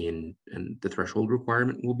eligibility and the threshold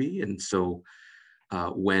requirement will be. And so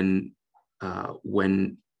when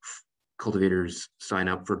cultivators sign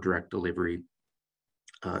up for direct delivery,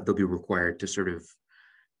 they'll be required to sort of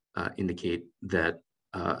indicate that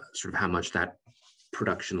sort of how much that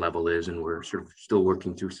production level is, and we're sort of still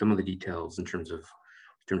working through some of the details in terms of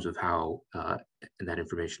how that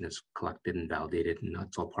information is collected and validated, and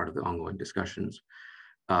that's all part of the ongoing discussions.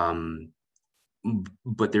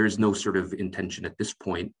 But there is no sort of intention at this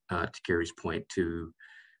point, to Carrie's point, to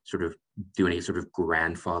sort of do any sort of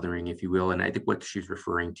grandfathering, if you will. And I think what she's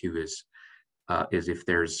referring to is if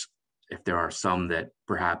there are some that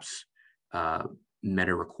perhaps met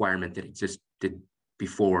a requirement that existed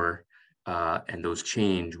before, and those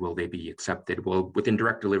change, will they be accepted? Well, within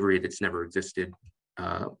direct delivery, that's never existed.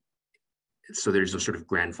 So there's no sort of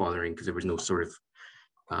grandfathering because there was no sort of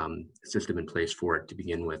system in place for it to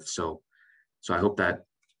begin with. So I hope that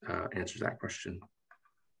answers that question.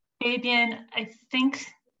 Fabian, I think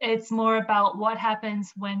it's more about what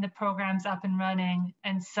happens when the program's up and running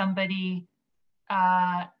and somebody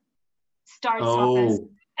starts off as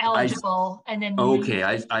eligible and then okay,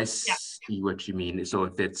 I see what you mean. So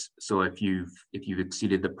if you've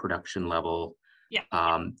exceeded the production level,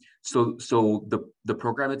 so the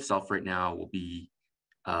program itself right now will be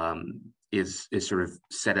is sort of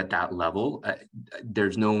set at that level.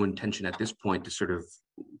 There's no intention at this point to sort of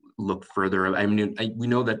look further. I mean, we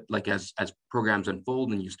know that like as programs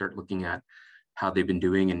unfold and you start looking at how they've been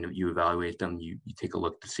doing and you evaluate them, you take a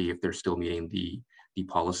look to see if they're still meeting the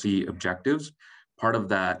policy objectives. Part of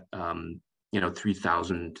that,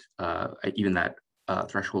 3,000, even that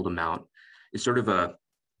threshold amount is sort of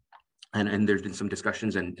and there's been some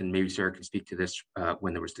discussions, and maybe Sarah can speak to this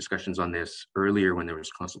when there was discussions on this earlier, when there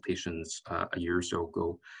was consultations a year or so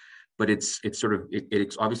ago. But it's sort of,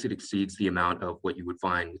 it obviously exceeds the amount of what you would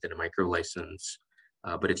find within a micro license,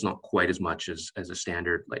 but it's not quite as much as a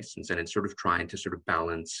standard license. And it's sort of trying to sort of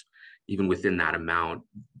balance, even within that amount,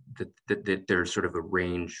 that there's sort of a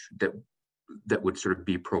range that would sort of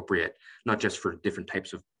be appropriate, not just for different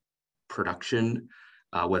types of production,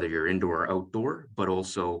 whether you're indoor or outdoor, but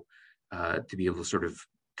also to be able to sort of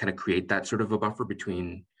kind of create that sort of a buffer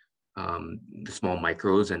between the small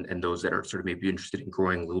micros and those that are sort of maybe interested in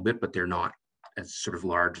growing a little bit, but they're not as sort of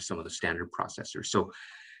large as some of the standard processors.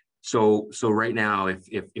 So right now,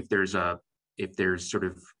 if there's sort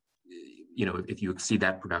of, if you exceed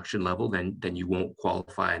that production level, then you won't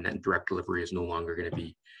qualify, and then direct delivery is no longer going to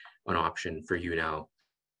be an option for you now.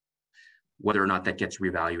 Whether or not that gets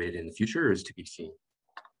reevaluated in the future is to be seen.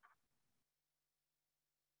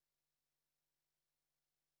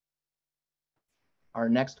 Our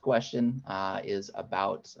next question is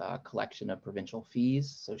about collection of provincial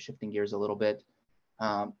fees. So shifting gears a little bit,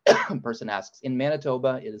 person asks, in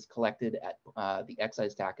Manitoba, it is collected at, the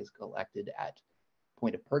excise tax is collected at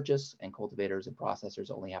point of purchase, and cultivators and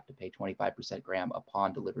processors only have to pay 25% gram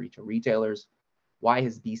upon delivery to retailers. Why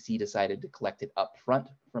has BC decided to collect it upfront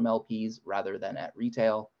from LPs rather than at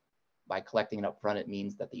retail? By collecting it upfront, it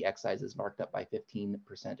means that the excise is marked up by 15%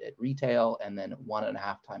 at retail and then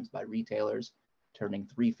 1.5 times by retailers, turning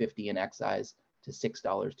 $3.50 in excise to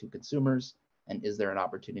 $6 to consumers. And is there an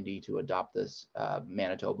opportunity to adopt this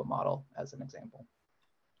Manitoba model as an example?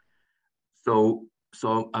 So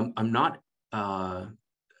I'm not, I'll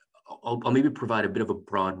maybe provide a bit of a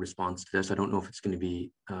broad response to this. I don't know if it's going to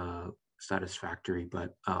be satisfactory,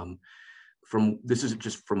 but this is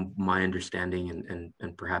just from my understanding,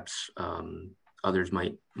 and perhaps others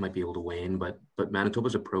might be able to weigh in, but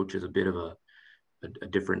Manitoba's approach is a bit of a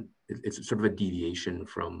different, it's sort of a deviation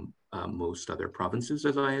from most other provinces,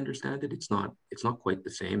 as I understand it. It's not quite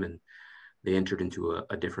the same, and they entered into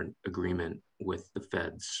a different agreement with the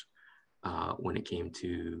feds when it came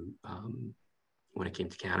to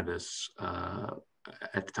cannabis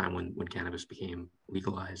at the time when cannabis became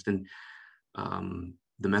legalized. And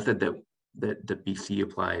the method that BC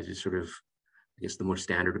applies is sort of, I guess, the more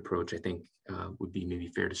standard approach, I think, would be maybe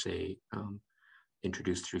fair to say,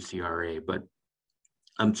 introduced through CRA. But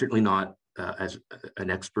I'm certainly not as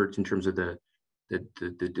an expert in terms of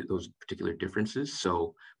those particular differences.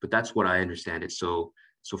 So, but that's what I understand it. So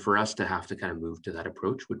for us to have to kind of move to that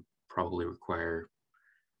approach would probably require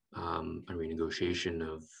a renegotiation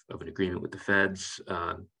of an agreement with the feds.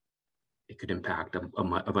 It could impact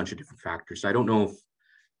a bunch of different factors. So I don't know if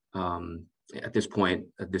at this point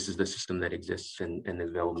this is the system that exists and is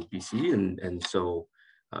available in BC, and so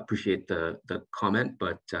appreciate the comment,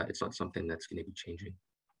 but it's not something that's going to be changing.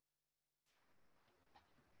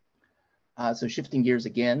 So shifting gears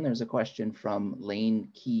again, there's a question from Lane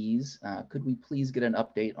Keys. Could we please get an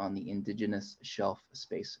update on the Indigenous Shelf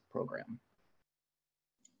Space Program?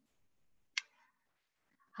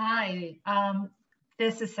 Hi,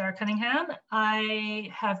 this is Sarah Cunningham. I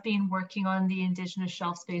have been working on the Indigenous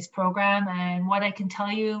Shelf Space Program, and what I can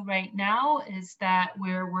tell you right now is that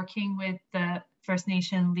we're working with the First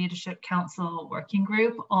Nation Leadership Council Working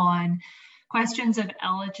Group on questions of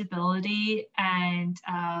eligibility and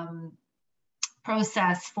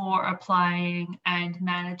process for applying and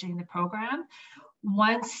managing the program.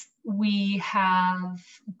 Once we have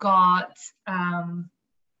got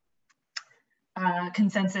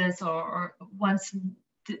consensus, or once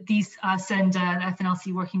these and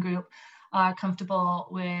FNLC working group are comfortable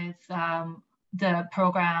with the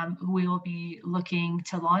program, we will be looking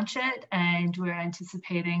to launch it, and we're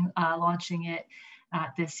anticipating launching it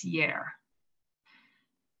this year.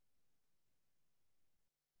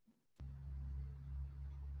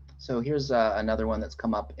 So here's another one that's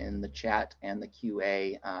come up in the chat and the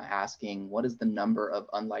QA asking, what is the number of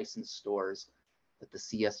unlicensed stores that the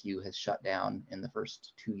CSU has shut down in the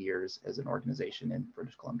first 2 years as an organization in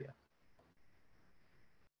British Columbia?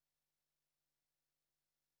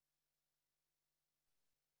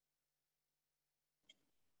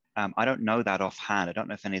 I don't know that offhand. I don't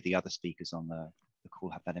know if any of the other speakers on the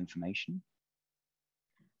call have that information.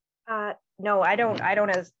 No, I don't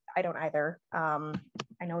either.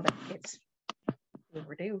 I know that it's being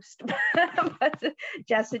reduced, but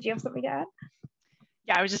Jess, did you have something to add?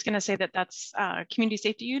 Yeah, I was just going to say that that's Community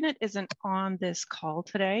Safety Unit isn't on this call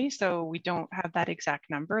today, so we don't have that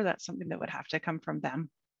exact number. That's something that would have to come from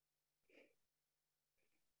them.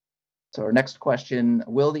 So our next question,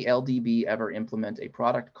 will the LDB ever implement a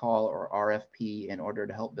product call or RFP in order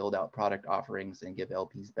to help build out product offerings and give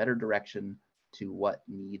LPs better direction to what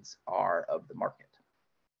needs are of the market?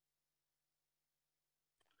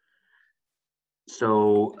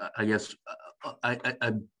 So I guess I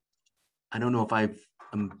don't know if I'm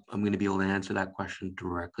going to be able to answer that question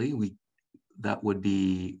directly. That would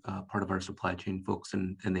be part of our supply chain folks,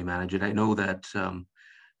 and they manage it. I know that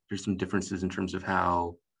there's some differences in terms of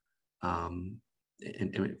how,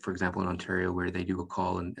 for example, in Ontario, where they do a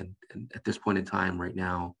call, and at this point in time, right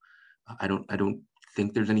now, I don't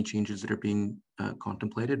think there's any changes that are being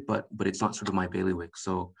contemplated, but it's not sort of my bailiwick.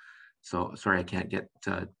 So sorry, I can't get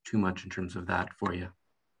too much in terms of that for you.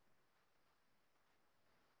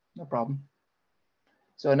 No problem.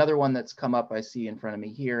 So another one that's come up, I see in front of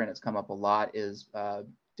me here, and it's come up a lot, is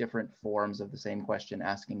different forms of the same question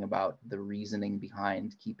asking about the reasoning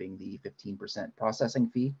behind keeping the 15% processing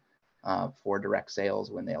fee for direct sales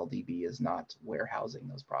when the LDB is not warehousing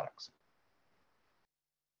those products.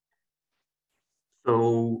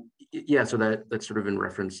 So yeah, so that's sort of in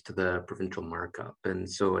reference to the provincial markup. And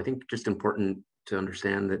so I think just important to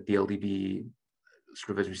understand that the LDB,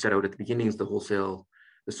 sort of as we set out at the beginning, is the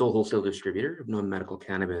sole wholesale distributor of non-medical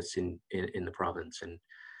cannabis in the province. And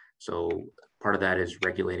so part of that is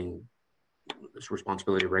regulating, this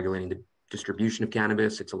responsibility of regulating the distribution of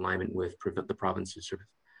cannabis, its alignment with the province's sort of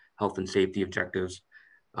health and safety objectives.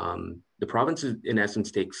 The province, in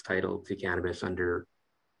essence, takes title to cannabis under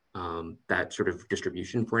that sort of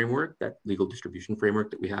distribution framework, that legal distribution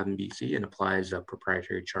framework that we have in BC, and applies a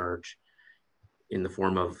proprietary charge in the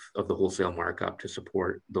form of the wholesale markup to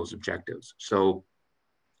support those objectives. So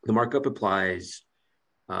the markup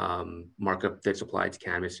that's applied to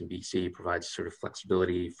cannabis in BC provides sort of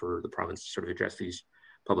flexibility for the province to sort of address these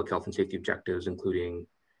public health and safety objectives, including,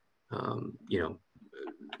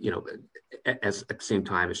 as at the same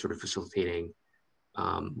time as sort of facilitating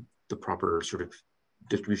the proper sort of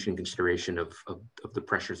distribution consideration of the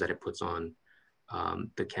pressures that it puts on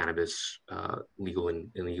the cannabis legal and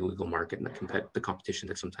illegal market, and the competition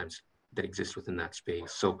that exists within that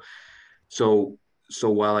space. So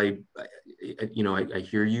while I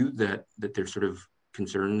hear you that there's sort of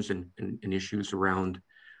concerns and issues around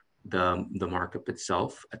the markup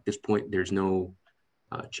itself, at this point there's no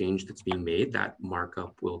change that's being made. That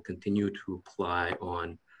markup will continue to apply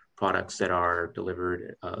on products that are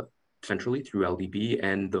delivered centrally through LDB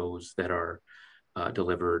and those that are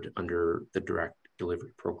delivered under the direct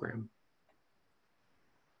delivery program.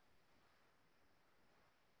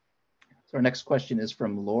 So our next question is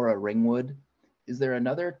from Laura Ringwood. Is there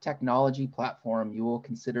another technology platform you will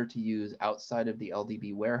consider to use outside of the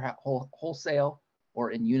LDB warehouse wholesale or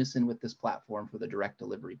in unison with this platform for the direct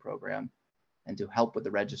delivery program, and to help with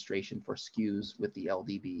the registration for SKUs with the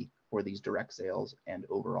LDB for these direct sales and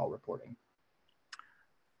overall reporting?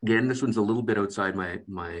 Again, this one's a little bit outside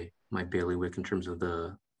my bailiwick in terms of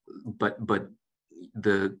but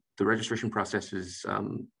the registration process is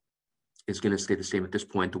is going to stay the same at this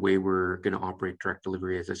point. The way we're going to operate direct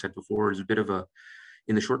delivery, as I said before, is a bit of a,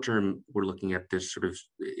 in the short term, we're looking at this sort of,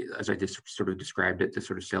 as I just sort of described it, this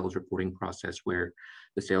sort of sales reporting process where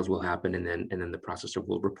the sales will happen, and then the processor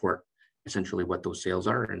will report essentially what those sales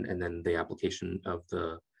are, and then the application of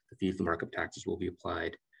the fee for markup taxes will be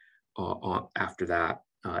applied after that.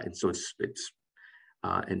 And so it's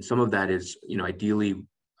and some of that is, you know, ideally,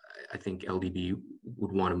 I think LDB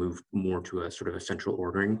would want to move more to a sort of a central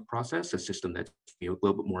ordering process, a system that's, you know, a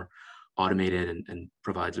little bit more automated and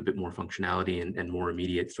provides a bit more functionality and more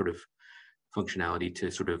immediate sort of functionality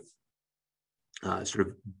to sort of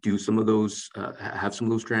do some of those, have some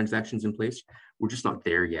of those transactions in place. We're just not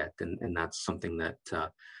there yet, and that's something that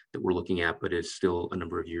that we're looking at, but is still a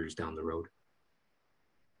number of years down the road.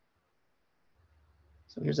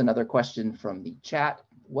 So here's another question from the chat.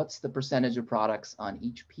 What's the percentage of products on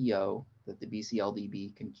each PO that the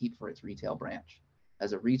BCLDB can keep for its retail branch?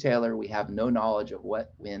 As a retailer, we have no knowledge of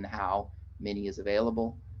what, when, how many is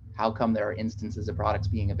available. How come there are instances of products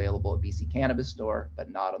being available at BC Cannabis Store,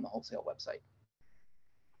 but not on the wholesale website?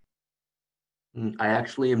 I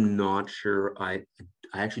actually am not sure. I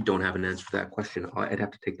actually don't have an answer for that question. I'd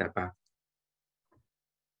have to take that back.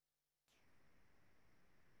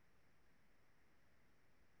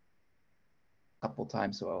 Couple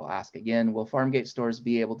times, so I'll ask again. Will Farmgate stores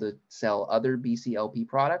be able to sell other BCLP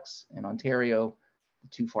products? In Ontario, the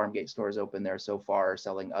 2 Farmgate stores open there so far are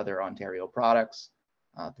selling other Ontario products.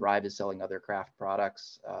 Thrive is selling other craft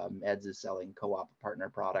products. Eds is selling co-op partner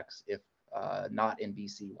products. If not in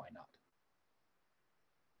BC, why not?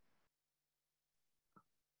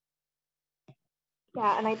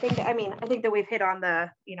 Yeah, and I think that we've hit on the,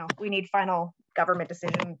 you know, we need final government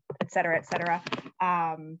decision, et cetera, et cetera.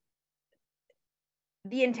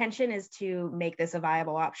 The intention is to make this a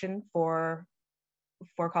viable option for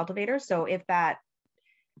cultivators. So if that,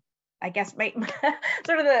 I guess,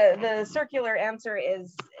 sort of the circular answer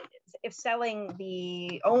is, if selling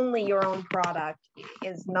only your own product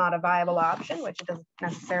is not a viable option, which it doesn't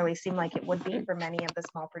necessarily seem like it would be for many of the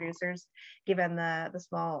small producers, given the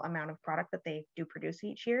small amount of product that they do produce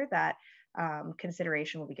each year, that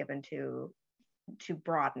consideration will be given to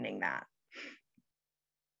broadening that.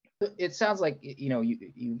 It sounds like, you know,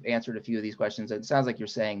 you've answered a few of these questions. It sounds like you're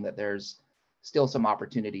saying that there's still some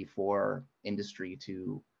opportunity for industry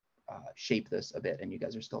to shape this a bit, and you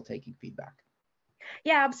guys are still taking feedback.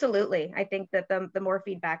 Yeah, absolutely. I think that the more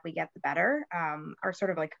feedback we get, the better. Our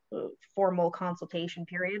sort of like formal consultation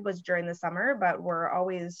period was during the summer, but we're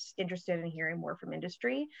always interested in hearing more from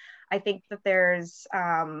industry. I think that there's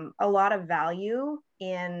a lot of value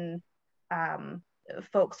in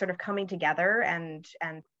folks sort of coming together and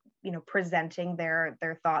you know, presenting their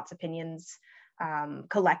thoughts, opinions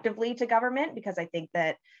collectively to government, because I think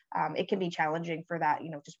that it can be challenging for that,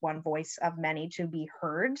 you know, just one voice of many to be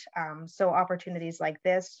heard. So opportunities like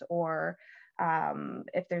this, or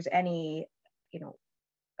if there's any, you know,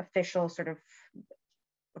 official sort of,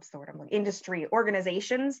 what's the word I'm looking, industry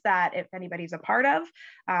organizations that if anybody's a part of,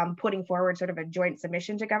 putting forward sort of a joint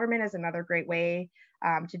submission to government is another great way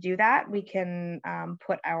to do that. We can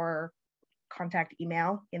put our contact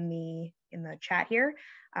email in the chat here.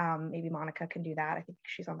 Maybe Monica can do that. I think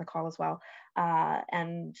she's on the call as well.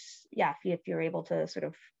 And yeah, if you're able to sort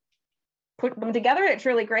of put them together, it's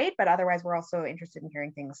really great. But otherwise, we're also interested in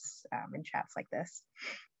hearing things in chats like this.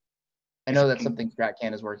 I know that's something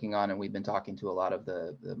StratCann is working on, and we've been talking to a lot of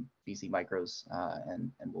the BC micros,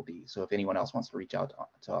 and will be. So if anyone else wants to reach out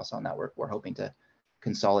to us on that, we're hoping to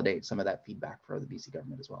consolidate some of that feedback for the BC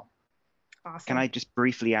government as well. Awesome. Can I just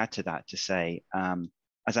briefly add to that to say,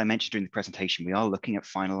 as I mentioned during the presentation, we are looking at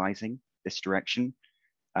finalizing this direction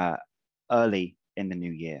early in the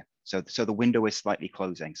new year. So the window is slightly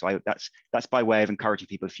closing. So that's by way of encouraging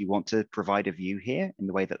people, if you want to provide a view here in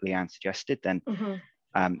the way that Leanne suggested, then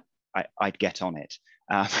I'd get on it.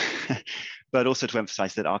 But also to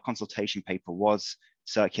emphasize that our consultation paper was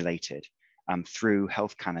circulated through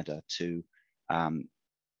Health Canada to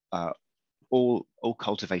all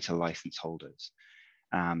cultivator license holders.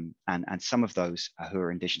 And some of those who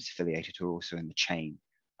are Indigenous affiliated who are also in the chain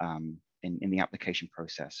in the application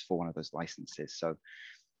process for one of those licenses. So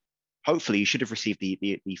hopefully you should have received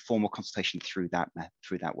the formal consultation through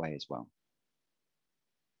that way as well.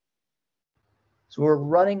 So we're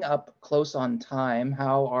running up close on time.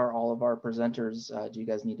 How are all of our presenters? Do you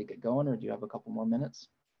guys need to get going, or do you have a couple more minutes?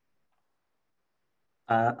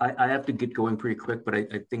 I have to get going pretty quick, but I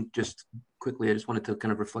think just quickly, I just wanted to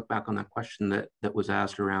kind of reflect back on that question that was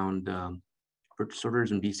asked around purchase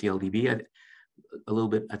orders and BCLDB. A little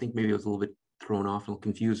bit, I think maybe I was a little bit thrown off and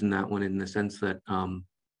confused in that one, in the sense that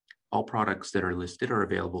all products that are listed are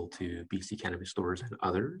available to BC Cannabis stores and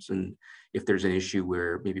others. And if there's an issue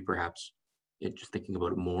where maybe perhaps, just thinking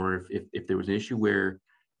about it more, if there was an issue where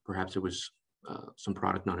perhaps there was some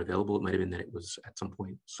product not available, it might have been that it was at some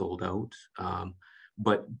point sold out.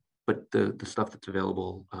 But the stuff that's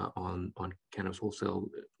available on Cannabis Wholesale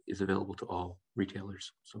is available to all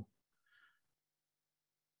retailers. So.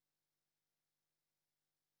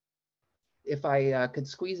 If I could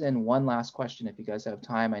squeeze in one last question, if you guys have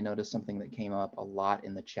time. I noticed something that came up a lot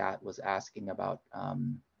in the chat was asking about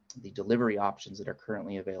the delivery options that are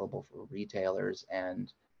currently available for retailers,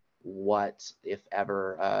 and what, if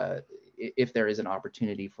ever, if there is an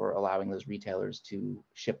opportunity for allowing those retailers to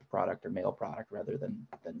ship product or mail product rather than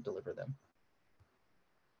deliver them.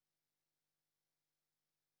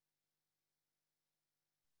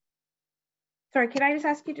 Sorry, can I just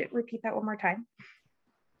ask you to repeat that one more time?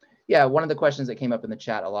 Yeah, one of the questions that came up in the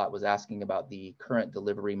chat a lot was asking about the current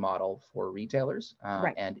delivery model for retailers,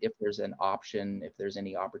 right. And if there's an option, if there's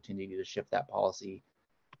any opportunity to shift that policy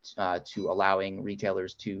to allowing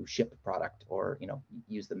retailers to ship product, or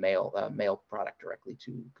use the mail product directly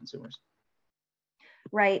to consumers.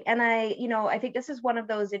 Right, and I think this is one of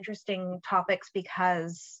those interesting topics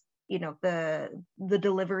because the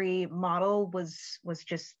delivery model was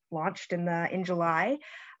just launched in July,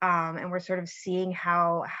 and we're sort of seeing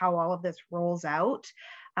how all of this rolls out,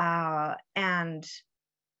 and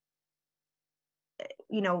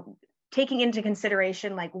taking into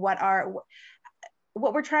consideration like what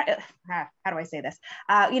we're trying, how do I say this?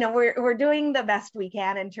 We're doing the best we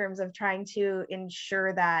can in terms of trying to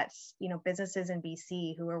ensure that, businesses in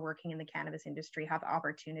BC who are working in the cannabis industry have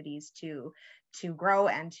opportunities to grow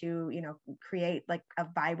and to, create like a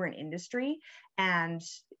vibrant industry. And,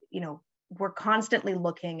 we're constantly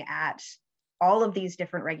looking at all of these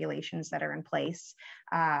different regulations that are in place,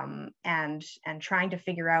 and trying to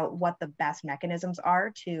figure out what the best mechanisms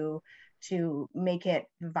are to make it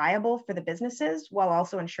viable for the businesses while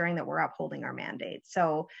also ensuring that we're upholding our mandate.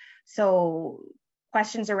 So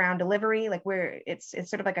questions around delivery, like it's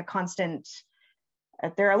sort of like a constant,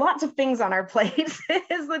 there are lots of things on our plate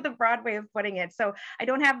is like the broad way of putting it. So I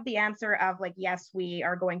don't have the answer of like, yes, we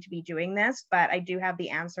are going to be doing this, but I do have the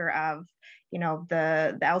answer of,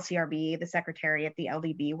 the LCRB, the Secretariat, the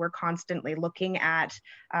LDB, we're constantly looking at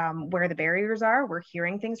where the barriers are. We're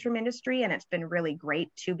hearing things from industry, and it's been really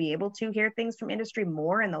great to be able to hear things from industry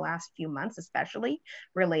more in the last few months, especially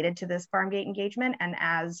related to this farmgate engagement. And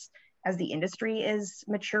as the industry is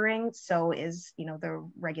maturing, so is the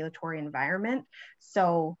regulatory environment.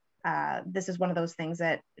 So this is one of those things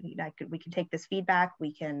that we can take this feedback.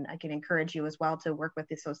 I can encourage you as well to work with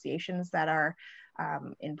the associations that are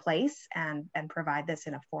in place and provide this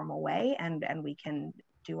in a formal way, and we can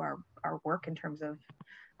do our work in terms of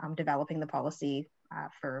developing the policy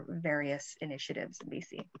for various initiatives in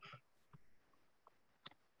BC.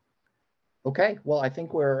 Okay, well, I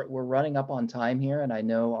think we're running up on time here, and I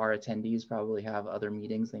know our attendees probably have other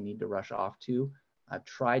meetings they need to rush off to. I've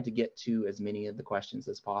tried to get to as many of the questions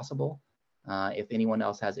as possible. If anyone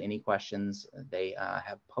else has any questions, they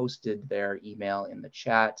have posted their email in the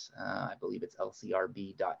chat. I believe it's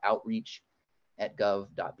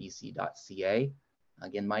lcrb.outreach@gov.bc.ca.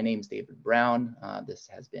 Again, my name's David Brown. This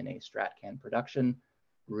has been a StratCann production.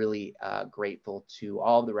 Really grateful to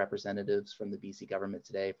all of the representatives from the BC government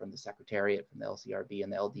today, from the Secretariat, from the LCRB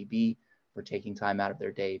and the LDB, for taking time out of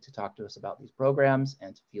their day to talk to us about these programs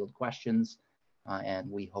and to field questions. And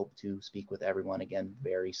we hope to speak with everyone again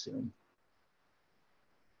very soon.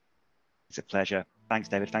 It's a pleasure. Thanks,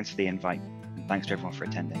 David. Thanks for the invite. And thanks to everyone for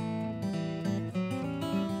attending.